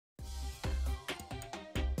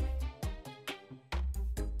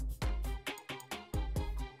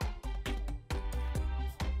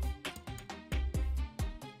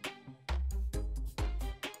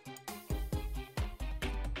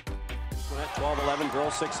That 12-11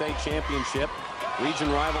 Girls 6A Championship. Region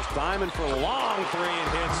rivals Diamond for a long three and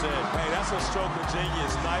hits it. Hey, that's a stroke of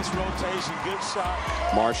genius. Nice rotation, good shot.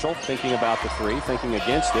 Marshall thinking about the three, thinking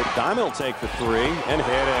against it. Diamond will take the three and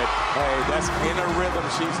hit it. Hey, that's in a rhythm.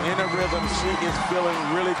 She's in a rhythm. She is feeling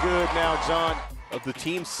really good now, John. Of the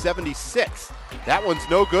team's 76. That one's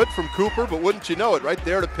no good from Cooper, but wouldn't you know it, right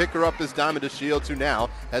there to pick her up is Diamond DeShields, who now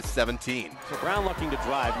has 17. So Brown looking to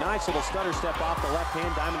drive. Nice little stutter step off the left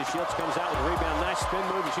hand. Diamond DeShields comes out with a rebound. Nice spin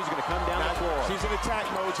move, and she's going to come down the floor. She's in attack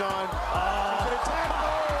mode, John. She's in attack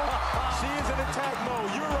mode. She is in attack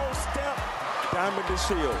mode. Euro step. Diamond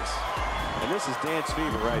DeShields. And this is dance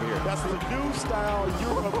fever right here. That's the new style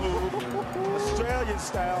Euro move, Australian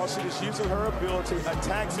style. She is using her ability,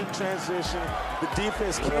 attacks in transition. The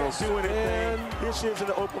defense can't do anything. Here she is in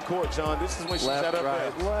the open court, John. This is when she's Left, at her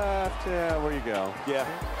right, best. left. Yeah, where you go. Yeah.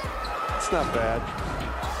 It's not bad.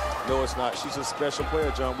 No, it's not. She's a special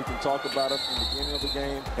player, John. We can talk about her from the beginning of the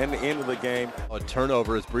game and the end of the game. A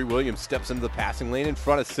turnover as Bree Williams steps into the passing lane in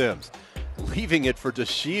front of Sims. Leaving it for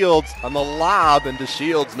DeShields on the lob, and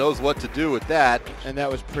DeShields knows what to do with that. And that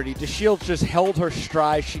was pretty. DeShields just held her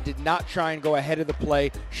stride. She did not try and go ahead of the play.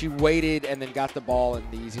 She waited and then got the ball in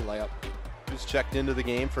the easy layup. Who's checked into the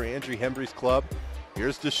game for Andrew Hembry's club.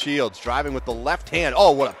 Here's DeShields driving with the left hand.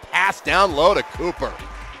 Oh, what a pass down low to Cooper.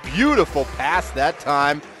 Beautiful pass that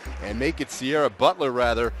time, and make it Sierra Butler,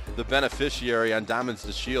 rather, the beneficiary on Diamond's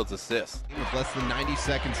DeShields assist. With less than 90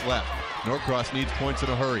 seconds left, Norcross needs points in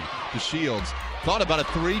a hurry. DeShields thought about a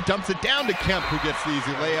three, dumps it down to Kemp, who gets the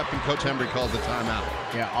easy layup, and Coach Hembry calls a timeout.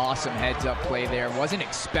 Yeah, awesome heads-up play there. Wasn't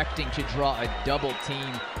expecting to draw a double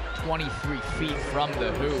team 23 feet from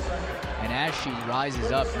the hoop. And as she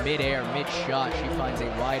rises up mid-air, mid-shot, she finds a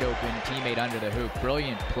wide-open teammate under the hoop.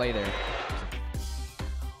 Brilliant play there.